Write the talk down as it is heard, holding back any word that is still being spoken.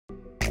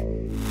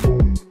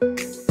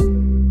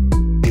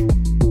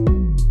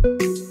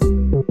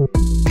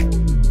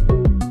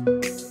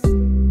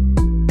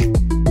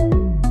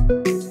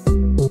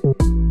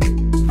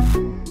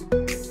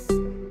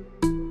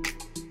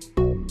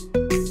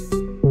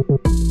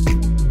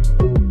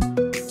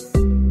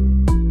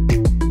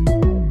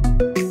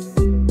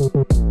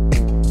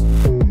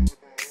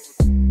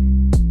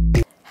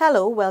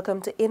Hello,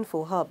 welcome to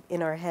Info Hub.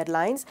 In our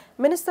headlines,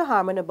 Minister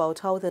Harman about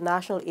how the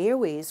national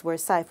airways were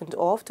siphoned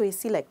off to a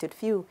selected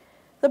few.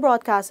 The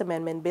Broadcast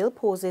Amendment Bill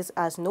poses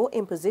as no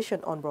imposition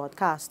on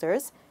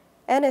broadcasters.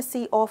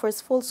 NSC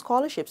offers full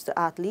scholarships to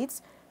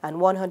athletes, and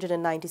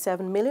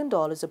 $197 million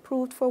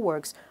approved for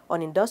works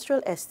on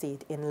industrial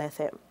estate in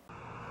Lethem.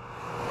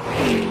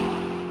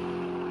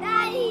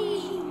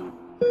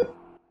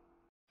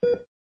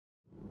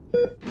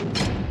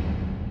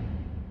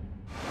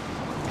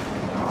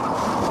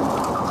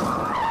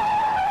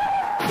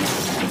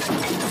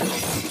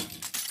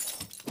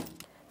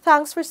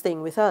 Thanks for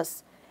staying with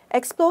us.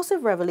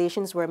 Explosive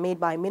revelations were made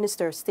by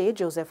Minister of State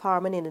Joseph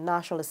Harman in the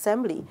National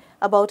Assembly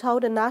about how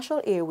the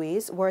national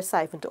airways were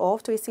siphoned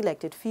off to a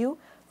selected few,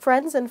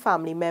 friends and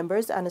family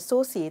members and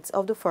associates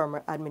of the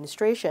former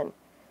administration.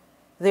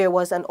 There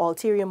was an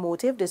ulterior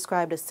motive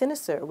described as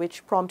sinister,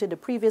 which prompted the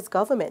previous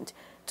government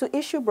to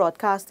issue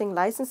broadcasting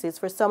licenses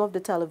for some of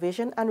the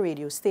television and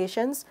radio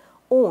stations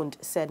owned,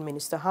 said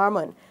Minister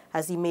Harman,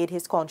 as he made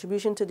his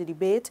contribution to the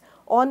debate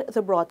on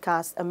the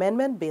Broadcast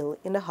Amendment Bill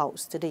in the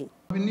House today.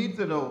 We need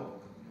to know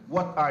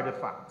what are the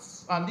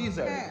facts, and these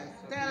are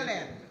tell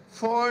them.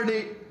 For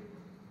the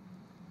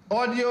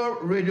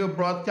audio radio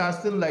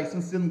broadcasting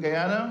license in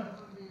Guyana,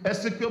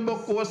 Essequibo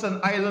Coast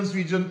and Islands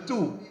Region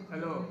 2.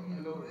 Hello.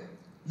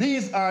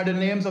 These are the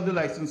names of the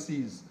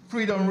licensees.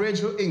 Freedom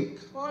Radio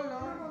Inc.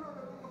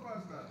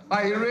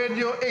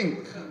 iRadio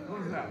Inc.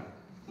 Who's that?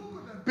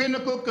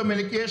 Pinnacle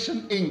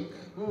Communication Inc.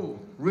 Who?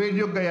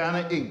 Radio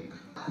Guyana Inc.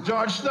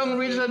 Georgetown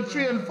Region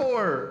 3 and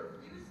 4.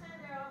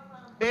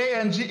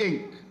 ANG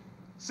Inc.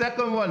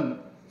 Second one,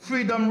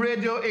 Freedom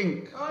Radio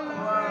Inc.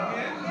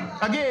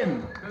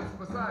 Again,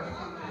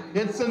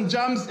 it's St.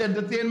 James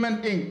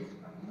Entertainment Inc.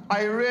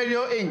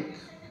 iRadio Inc.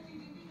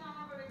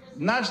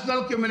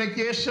 National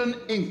Communication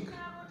Inc.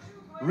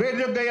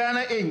 Radio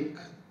Guyana Inc.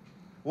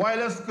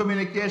 Wireless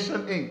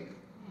Communication Inc.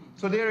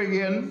 So there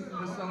again,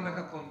 This sounds like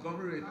a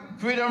conglomerate.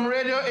 Freedom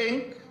Radio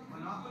Inc.,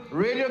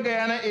 Radio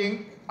Guyana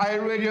Inc.,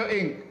 iRadio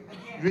Inc.,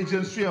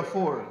 Regions 3 or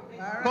 4.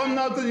 Come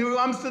now to New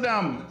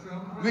Amsterdam,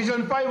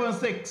 Region 5 and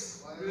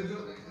 6.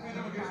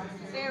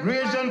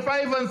 Region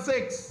 5 and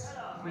 6.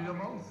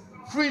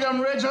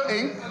 Freedom Radio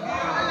Inc.,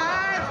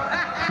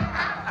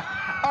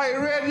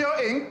 iRadio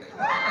Inc.,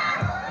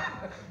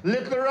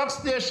 Little Rock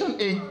Station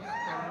Inc.,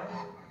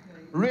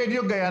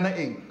 Radio Guyana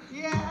Inc.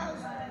 Yes.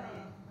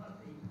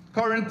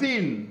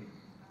 Quarantine,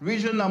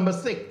 Region number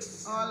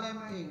 6. All them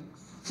things.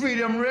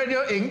 Freedom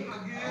Radio Inc.,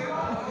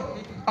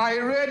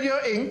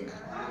 iRadio Inc.,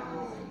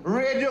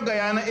 Radio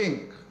Guyana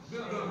Inc.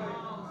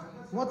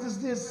 What is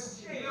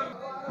this?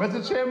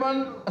 Mr.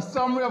 Chairman, a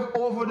summary of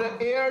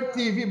over-the-air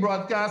TV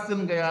broadcast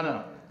in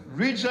Guyana.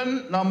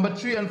 Region number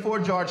 3 and 4,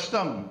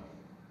 Georgetown.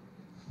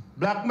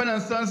 Blackman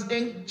and Sons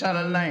Inc.,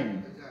 Channel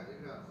 9.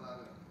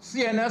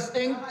 CNS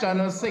Inc.,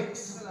 Channel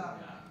 6.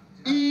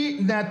 E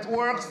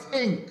Networks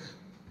Inc.,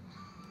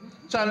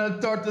 Channel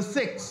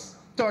 36,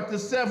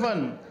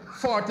 37,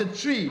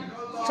 43,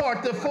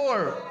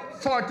 44,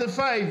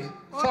 45,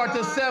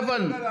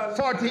 47,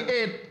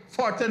 48,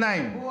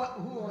 49.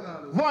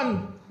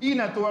 One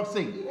E-Network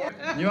Inc.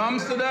 New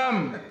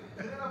Amsterdam.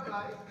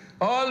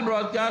 All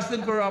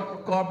Broadcasting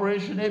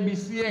Corporation,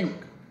 ABC Inc.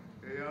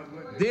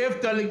 Dave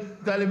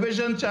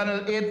Television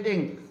Channel 8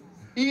 Inc.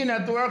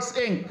 E-Networks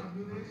Inc.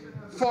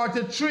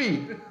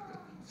 43,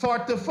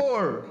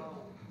 44,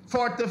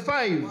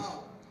 45,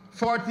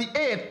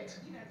 48,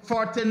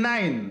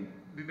 49,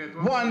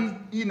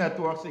 one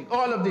E-Networks Inc.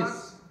 All of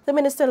this. The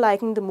minister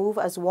likened the move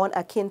as one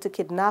akin to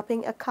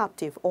kidnapping a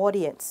captive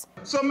audience.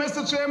 So,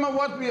 Mr. Chairman,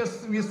 what we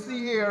see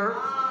here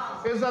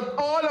is that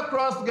all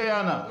across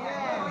Guyana,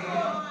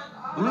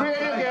 Radio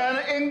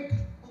Guyana Inc.,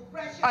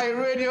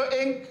 iRadio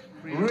Inc.,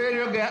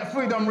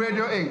 Freedom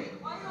Radio Inc.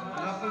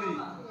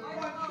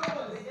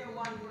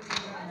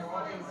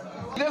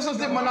 This is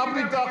the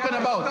monopoly we're talking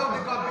about.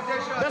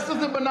 This is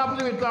the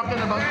monopoly we're talking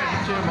about,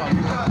 Mr.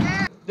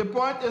 Chairman. The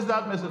point is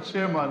that, Mr.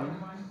 Chairman,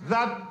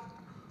 that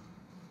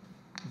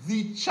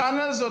the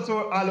channels that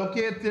were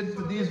allocated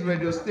to these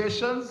radio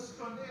stations,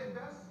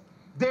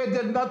 they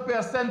did not pay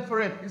a cent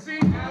for it. You see?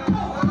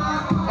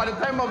 At the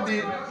time of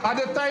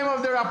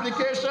their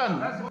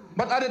application.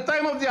 But at the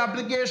time of the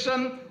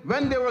application,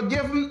 when they were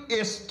given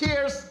a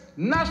scarce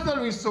national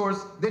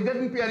resource, they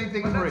didn't pay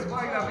anything for it.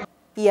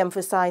 He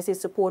emphasized his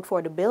support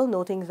for the bill,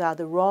 noting that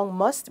the wrong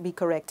must be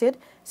corrected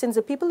since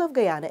the people of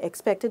Guyana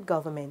expected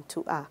government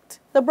to act.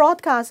 The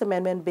Broadcast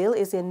Amendment Bill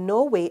is in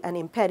no way an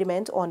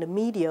impediment on the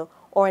media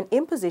or an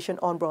imposition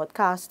on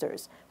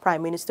broadcasters,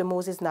 Prime Minister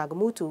Moses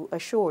Nagamutu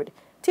assured.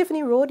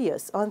 Tiffany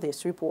Rodius on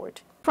this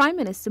report. Prime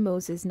Minister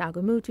Moses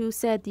Nagamutu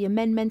said the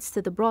amendments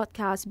to the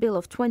Broadcast Bill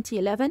of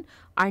 2011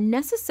 are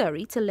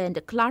necessary to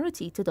lend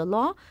clarity to the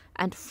law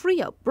and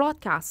free up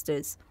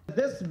broadcasters.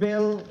 This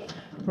bill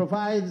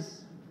provides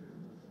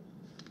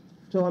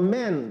to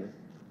amend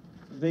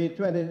the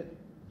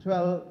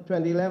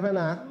 2011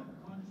 Act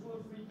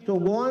to,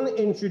 one,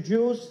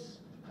 introduce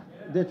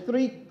the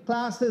 3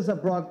 classes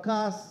of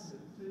broadcast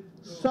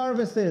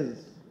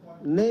services,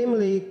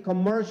 namely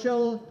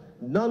commercial,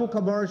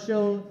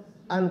 non-commercial,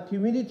 and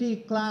community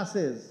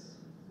classes,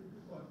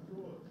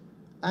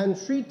 and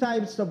 3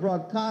 types of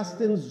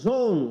broadcasting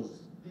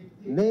zones,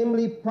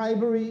 namely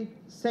primary,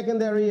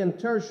 secondary, and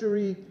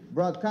tertiary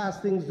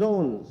broadcasting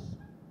zones.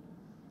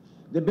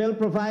 The bill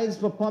provides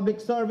for public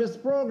service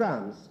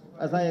programs,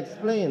 as I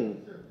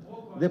explained,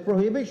 the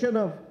prohibition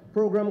of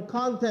program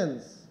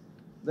contents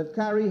that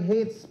carry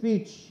hate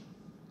speech,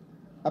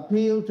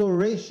 appeal to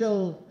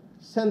racial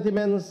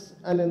sentiments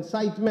and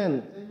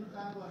incitement,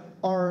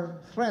 or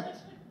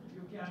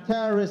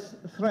terrorist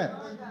threat.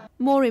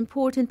 More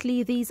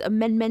importantly, these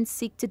amendments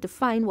seek to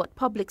define what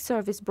public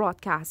service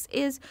broadcast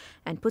is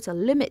and put a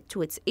limit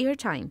to its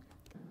airtime.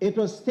 It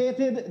was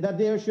stated that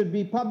there should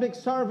be public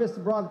service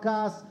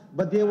broadcasts,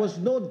 but there was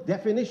no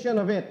definition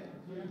of it.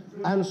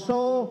 And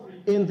so,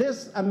 in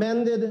this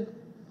amendment,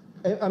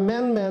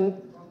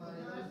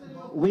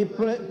 we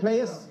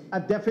place a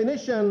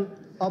definition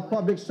of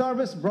public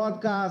service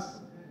broadcast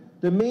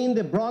to mean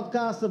the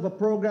broadcast of a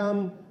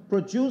program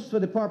produced for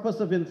the purpose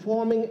of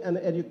informing and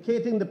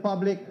educating the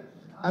public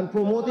and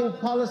promoting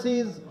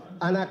policies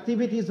and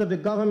activities of the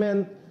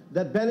government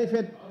that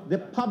benefit the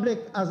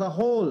public as a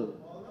whole.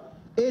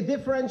 A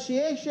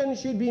differentiation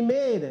should be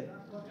made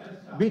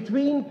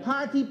between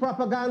party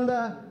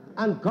propaganda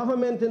and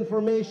government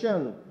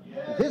information.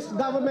 This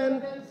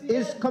government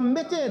is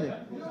committed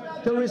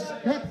to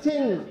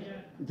respecting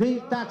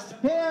the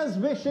taxpayers'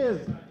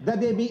 wishes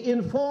that they be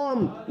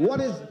informed what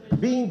is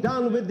being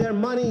done with their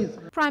monies.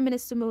 Prime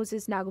Minister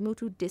Moses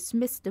Nagamutu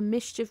dismissed the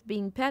mischief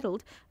being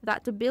peddled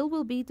that the bill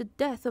will be the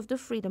death of the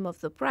freedom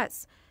of the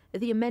press.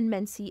 The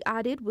amendments, he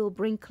added, will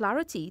bring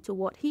clarity to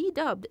what he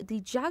dubbed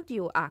the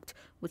Jagdeo Act,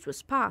 which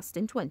was passed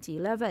in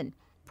 2011.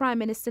 Prime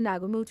Minister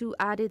Nagamutu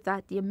added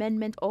that the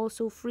amendment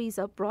also frees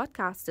up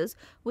broadcasters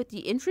with the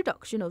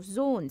introduction of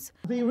zones.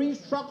 The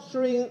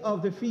restructuring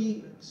of the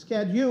fee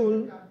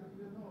schedule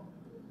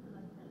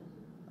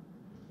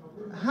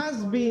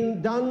has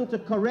been done to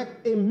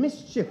correct a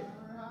mischief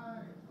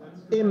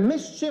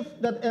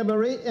that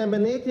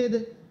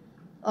emanated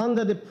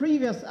under the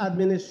previous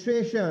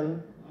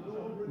administration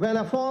when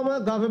a former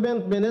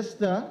government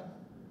minister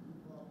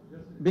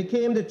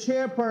became the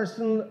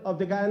chairperson of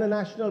the Guyana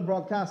National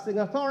Broadcasting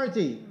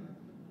Authority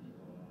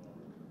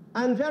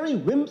and very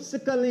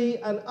whimsically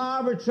and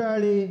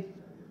arbitrarily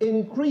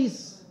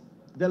increased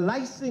the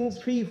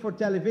license fee for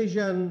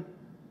television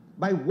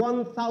by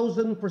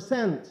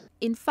 1,000%.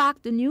 In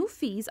fact, the new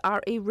fees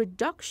are a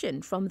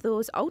reduction from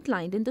those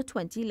outlined in the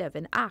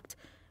 2011 Act.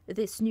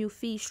 This new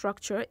fee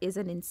structure is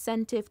an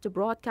incentive to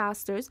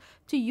broadcasters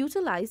to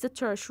utilize the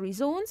tertiary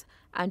zones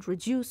and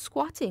reduce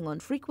squatting on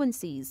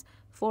frequencies.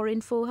 For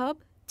InfoHub,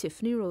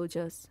 Tiffany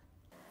Rogers.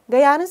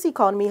 Guyana's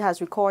economy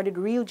has recorded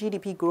real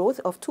GDP growth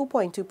of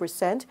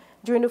 2.2%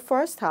 during the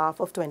first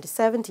half of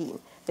 2017.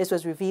 This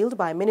was revealed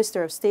by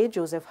Minister of State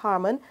Joseph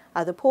Harmon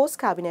at the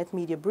post-cabinet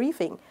media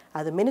briefing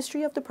at the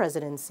Ministry of the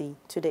Presidency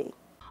today.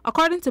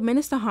 According to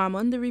Minister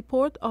Harmon, the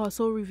report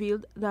also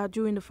revealed that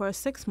during the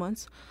first 6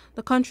 months,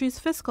 the country's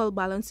fiscal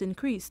balance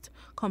increased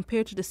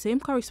compared to the same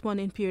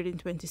corresponding period in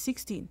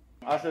 2016.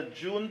 As of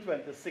June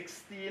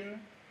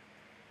 2016,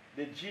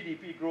 the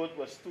GDP growth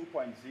was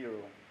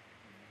 2.0.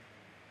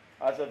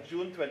 As of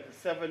June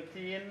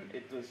 2017,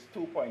 it was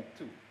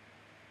 2.2.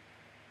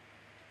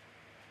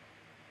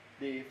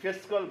 The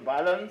fiscal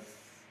balance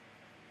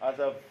as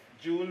of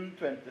June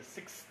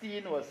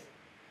 2016 was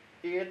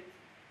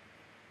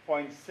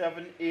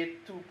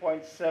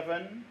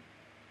 8.782.7,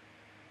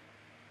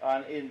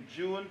 and in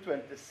June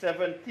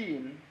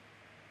 2017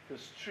 it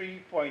was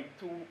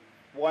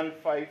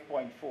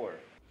 3.215.4.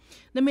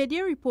 The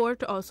media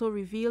report also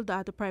revealed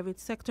that the private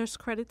sector's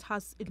credit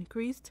has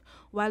increased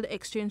while the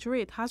exchange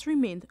rate has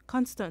remained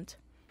constant.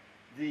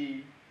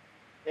 The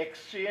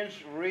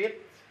exchange rate,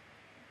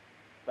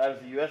 that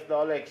is the US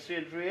dollar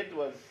exchange rate,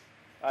 was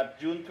at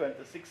June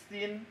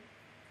 2016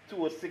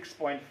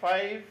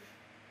 206.5,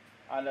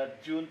 and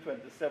at June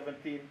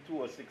 2017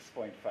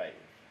 206.5.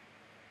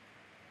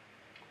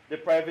 The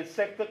private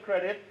sector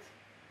credit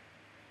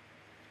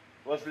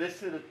was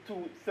listed at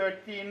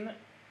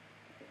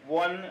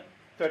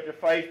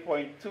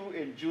 135.2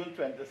 in June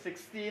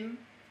 2016,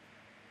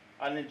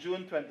 and in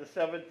June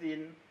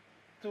 2017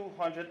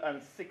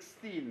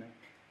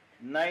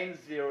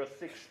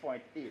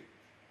 216,906.8.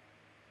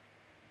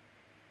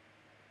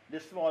 The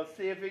small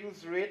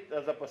savings rate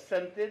as a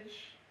percentage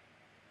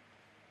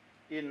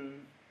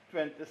in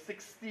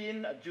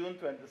 2016, June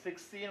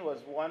 2016 was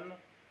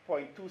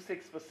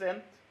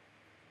 1.26%,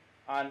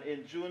 and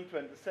in June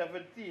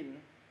 2017,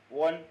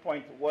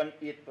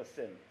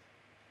 1.18%.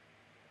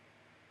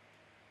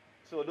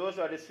 So those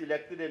are the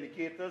selected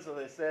indicators. As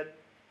I said,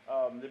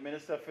 the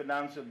Minister of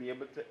Finance will be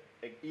able to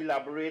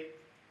elaborate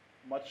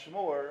much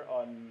more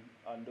on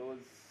those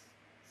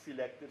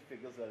selected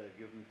figures that are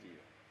given to you.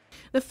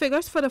 The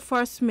figures for the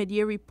first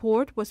mid-year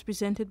report was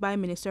presented by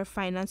Minister of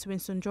Finance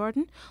Winston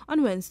Jordan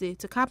on Wednesday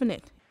to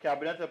Cabinet.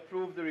 Cabinet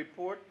approved the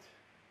report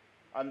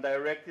and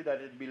directed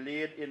that it be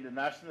laid in the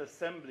National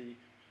Assembly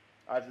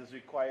as is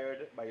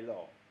required by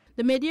law.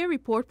 The mid-year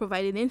report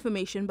provided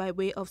information by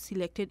way of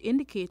selected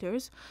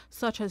indicators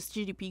such as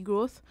GDP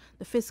growth,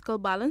 the fiscal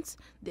balance,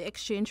 the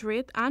exchange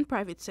rate, and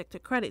private sector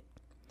credit.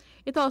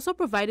 It also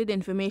provided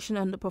information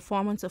on the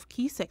performance of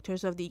key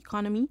sectors of the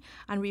economy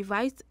and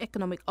revised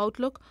economic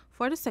outlook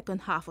for the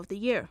second half of the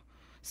year.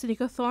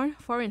 Sinika Thorne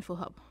for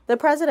InfoHub. The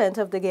president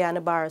of the Guyana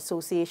Bar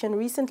Association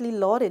recently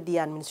lauded the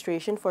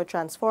administration for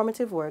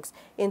transformative works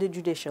in the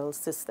judicial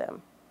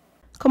system.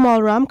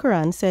 Kamal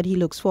Ramkaran said he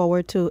looks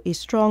forward to a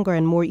stronger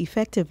and more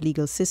effective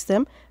legal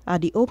system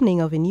at the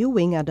opening of a new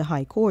wing at the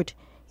High Court.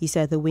 He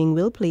said the wing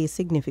will play a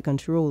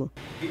significant role.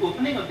 The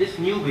opening of this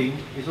new wing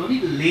is only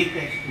the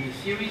latest in a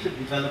series of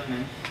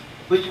developments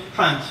which have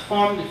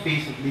transformed the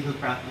face of legal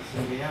practice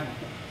in Guyana.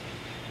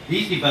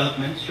 These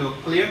developments show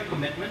clear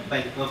commitment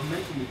by the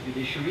government and the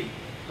judiciary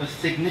for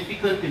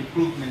significant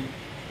improvement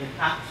in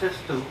access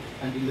to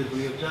and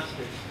delivery of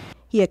justice.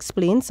 He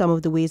explained some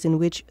of the ways in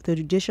which the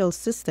judicial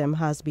system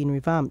has been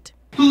revamped.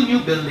 2 new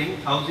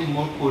buildings housing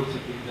more courts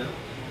have been built.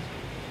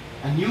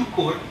 A new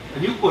court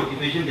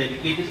division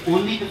dedicated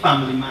only to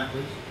family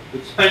matters,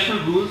 with special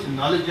rules and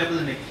knowledgeable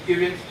and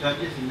experienced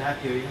judges in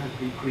that area has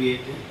been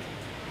created.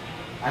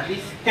 At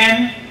least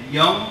 10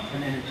 young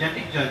and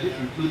energetic judges,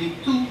 including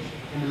 2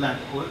 in the Land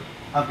Court,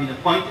 have been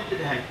appointed to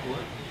the High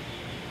Court.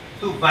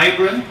 2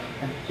 vibrant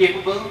and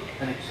capable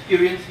and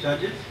experienced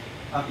judges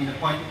have been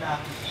appointed to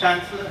act as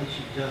Chancellor and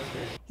Chief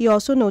Justice. He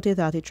also noted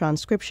that a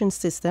transcription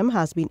system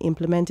has been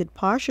implemented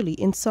partially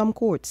in some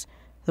courts.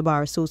 The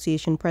Bar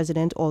Association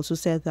president also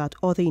said that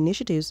other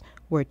initiatives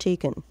were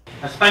taken.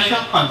 A special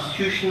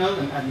constitutional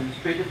and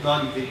administrative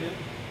law division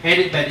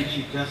headed by the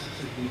Chief Justice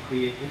has been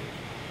created.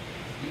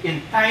 The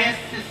entire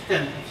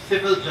system of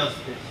civil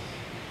justice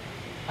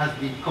has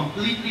been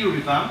completely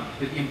revamped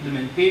with the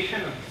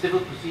implementation of the civil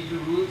procedure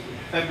rules in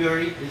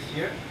February this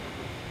year,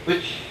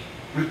 which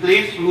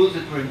replaced rules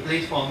that were in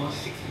place for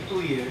almost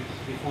 62 years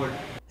before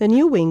that. The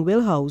new wing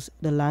will house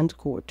the Land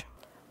Court.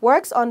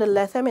 Works on the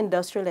Lethem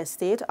Industrial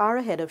Estate are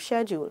ahead of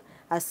schedule.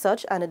 As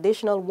such, an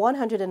additional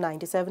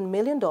 $197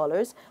 million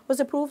was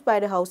approved by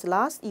the House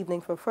last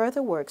evening for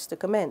further works to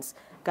commence.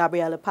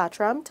 Gabriela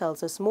Patram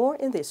tells us more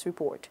in this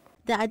report.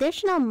 The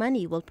additional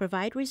money will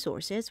provide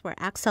resources for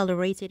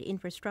accelerated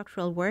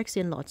infrastructural works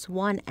in lots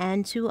 1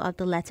 and 2 of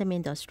the Lethem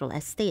Industrial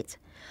Estate.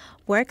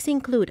 Works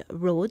include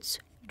roads,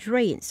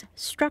 drains,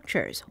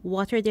 structures,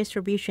 water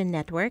distribution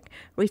network,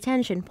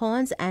 retention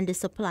ponds, and the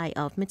supply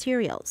of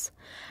materials.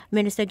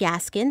 Minister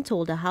Gaskin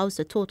told the House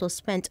the total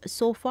spent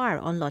so far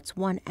on lots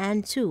 1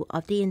 and 2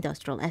 of the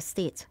industrial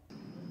estate.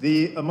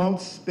 The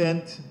amount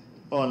spent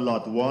on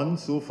lot 1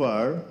 so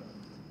far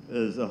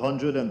is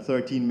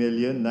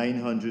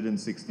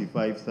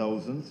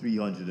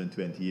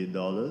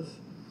 $113,965,328,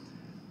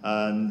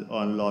 and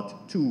on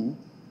lot 2,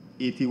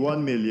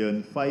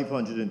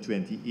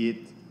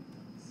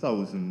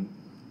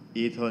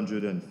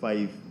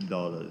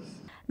 $81,528,805.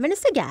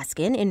 Minister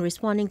Gaskin, in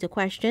responding to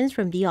questions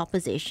from the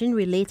opposition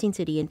relating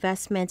to the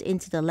investment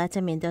into the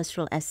Lethem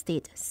Industrial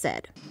Estate,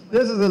 said,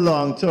 "This is a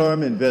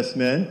long-term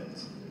investment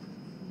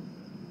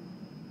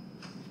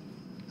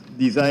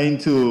designed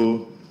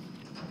to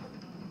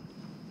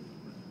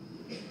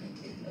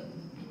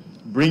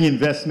bring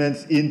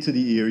investments into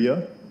the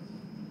area,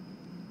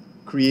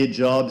 create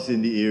jobs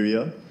in the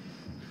area,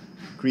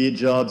 create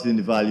jobs in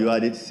the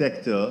value-added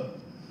sector,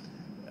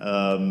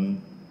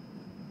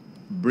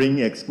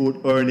 bring export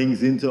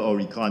earnings into our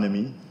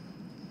economy.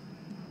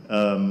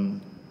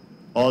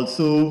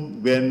 Also,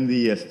 when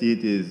the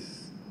estate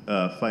is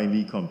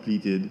finally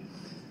completed,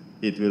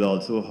 it will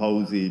also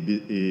house a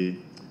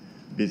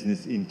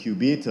business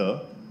incubator,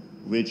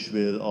 which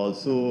will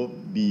also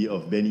be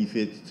of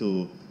benefit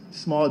to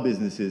small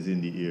businesses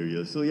in the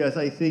area. So yes,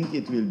 I think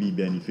it will be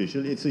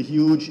beneficial. It's a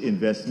huge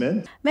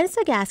investment."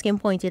 Minister Gaskin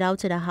pointed out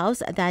to the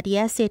House that the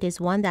estate is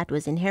one that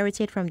was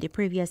inherited from the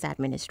previous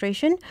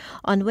administration,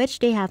 on which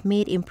they have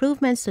made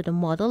improvements to the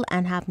model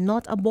and have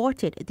not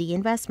aborted the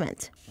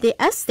investment. The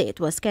estate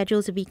was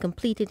scheduled to be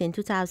completed in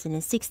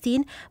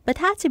 2016, but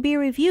had to be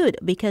reviewed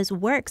because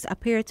works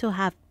appear to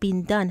have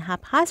been done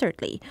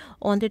haphazardly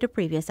under the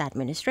previous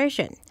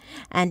administration,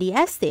 and the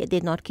estate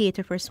did not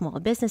cater for small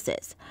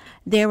businesses.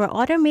 There were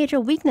other major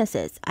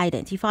weaknesses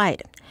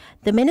identified.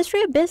 The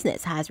Ministry of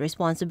Business has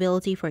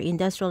responsibility for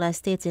industrial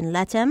estates in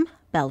Lethem,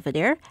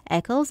 Belvedere,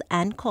 Eccles,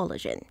 and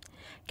Collagen.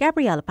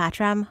 Gabriela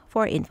Patram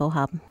for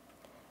InfoHub.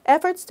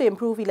 Efforts to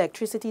improve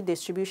electricity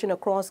distribution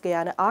across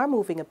Guyana are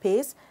moving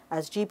apace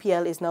as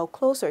GPL is now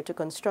closer to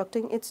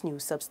constructing its new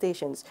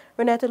substations.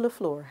 Renetta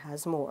LaFleur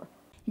has more.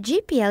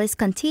 GPL is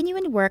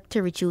continuing work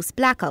to reduce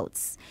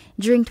blackouts.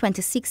 During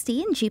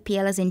 2016,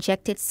 GPL has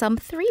injected some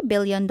 $3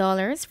 billion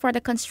for the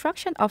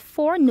construction of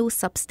 4 new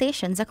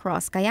substations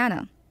across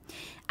Guyana.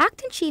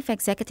 Acting Chief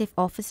Executive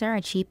Officer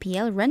at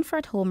GPL,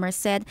 Renford Homer,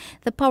 said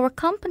the power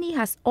company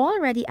has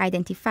already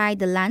identified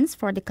the lands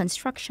for the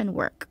construction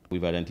work.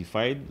 We've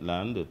identified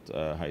land at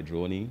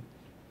Hydroni,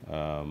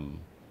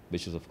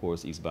 which is, of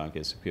course, East Bank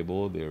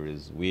Essequibo. There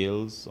is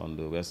Wales on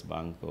the west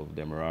bank of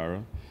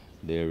Demerara.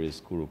 There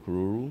is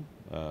Kurukururu,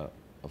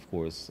 of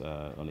course,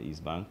 on the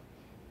east bank.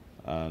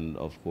 and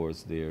of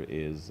course there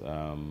is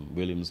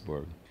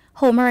Williamsburg.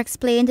 Homer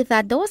explained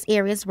that those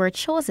areas were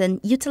chosen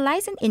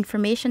utilizing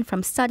information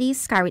from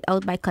studies carried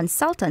out by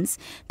consultants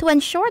to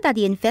ensure that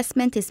the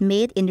investment is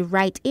made in the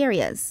right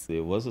areas.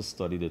 There was a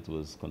study that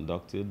was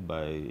conducted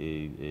by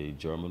a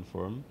German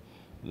firm.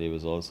 There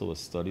was also a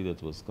study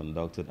that was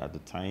conducted at the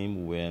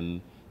time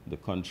when the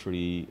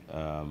country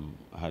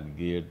had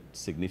geared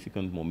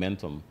significant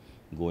momentum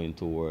going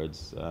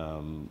towards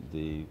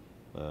the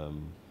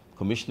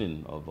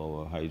commissioning of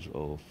our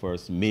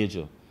first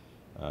major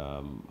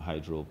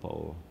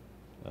hydropower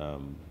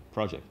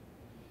project.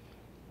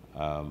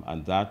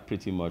 And that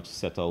pretty much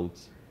set out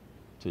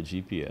to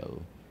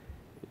GPL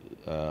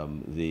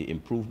the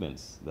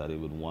improvements that it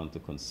would want to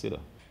consider.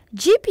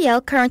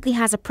 GPL currently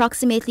has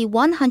approximately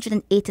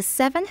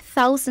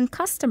 187,000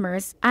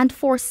 customers and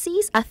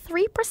foresees a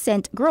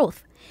 3%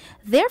 growth.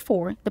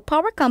 Therefore, the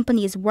power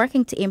company is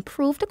working to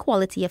improve the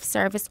quality of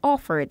service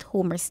offered,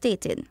 Homer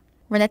stated.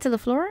 Renetta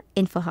LaFleur,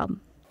 InfoHub.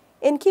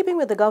 In keeping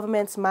with the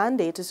government's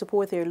mandate to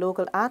support their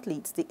local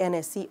athletes, the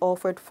NSC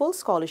offered full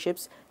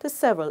scholarships to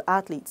several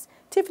athletes.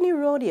 Tiffany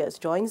Rodias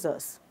joins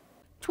us.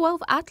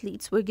 12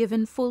 athletes were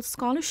given full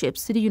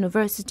scholarships to the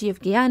University of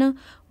Guyana,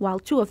 while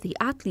 2 of the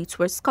athletes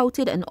were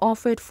scouted and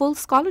offered full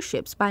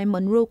scholarships by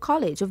Monroe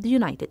College of the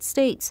United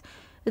States.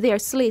 They are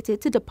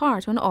slated to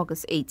depart on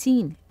August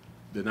 18.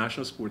 The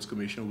National Sports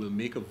Commission will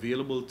make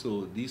available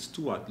to these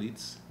 2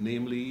 athletes,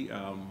 namely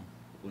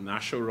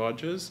Onasha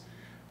Rogers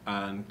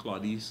and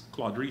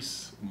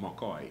Claudrice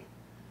McCoy,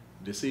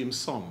 the same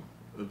sum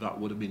that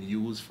would have been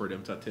used for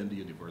them to attend the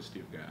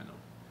University of Guyana.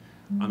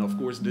 And of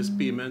course, this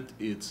payment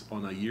is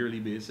on a yearly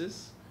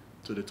basis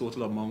to the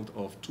total amount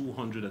of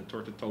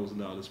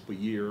 $230,000 per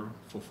year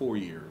for 4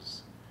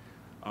 years.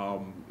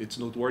 It's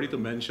noteworthy to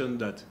mention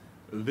that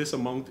this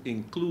amount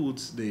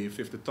includes the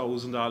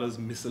 $50,000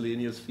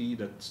 miscellaneous fee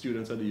that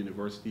students at the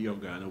University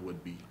of Guyana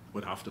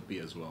would have to pay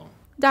as well.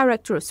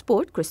 Director of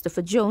Sport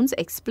Christopher Jones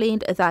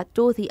explained that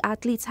though the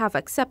athletes have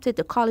accepted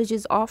the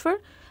college's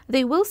offer,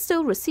 they will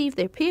still receive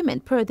their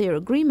payment per their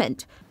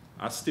agreement.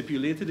 As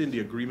stipulated in the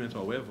agreement,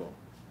 however,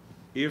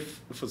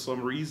 if for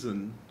some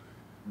reason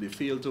they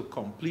fail to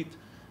complete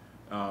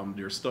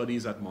their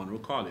studies at Monroe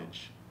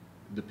College,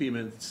 the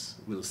payments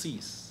will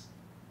cease.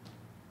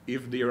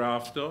 If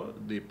thereafter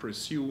they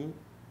pursue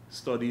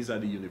studies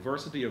at the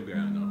University of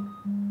Guyana,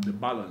 the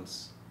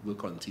balance will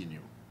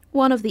continue.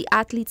 One of the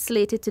athletes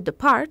slated to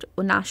depart,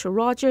 Onasha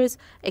Rogers,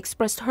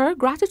 expressed her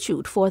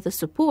gratitude for the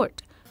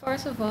support.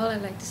 First of all,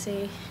 I'd like to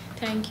say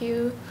thank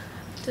you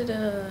to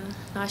the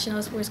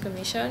National Sports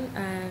Commission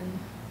and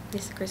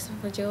Mr.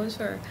 Christopher Jones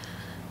for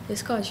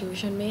this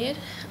contribution made,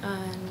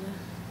 and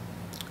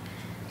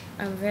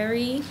I'm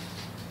very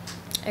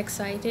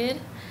excited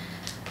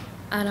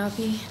and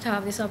happy to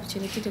have this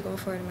opportunity to go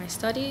further my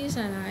studies,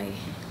 and I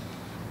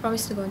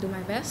promise to go and do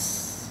my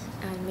best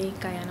and make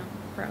Guyana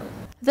proud.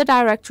 The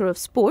Director of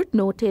Sport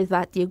noted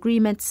that the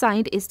agreement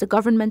signed is the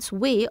government's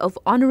way of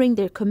honoring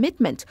their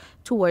commitment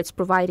towards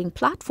providing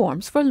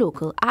platforms for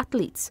local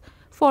athletes.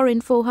 For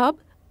InfoHub,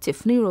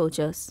 Tiffany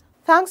Rogers.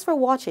 Thanks for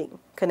watching.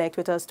 Connect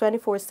with us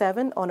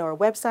 24/7 on our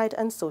website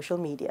and social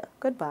media.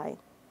 Goodbye.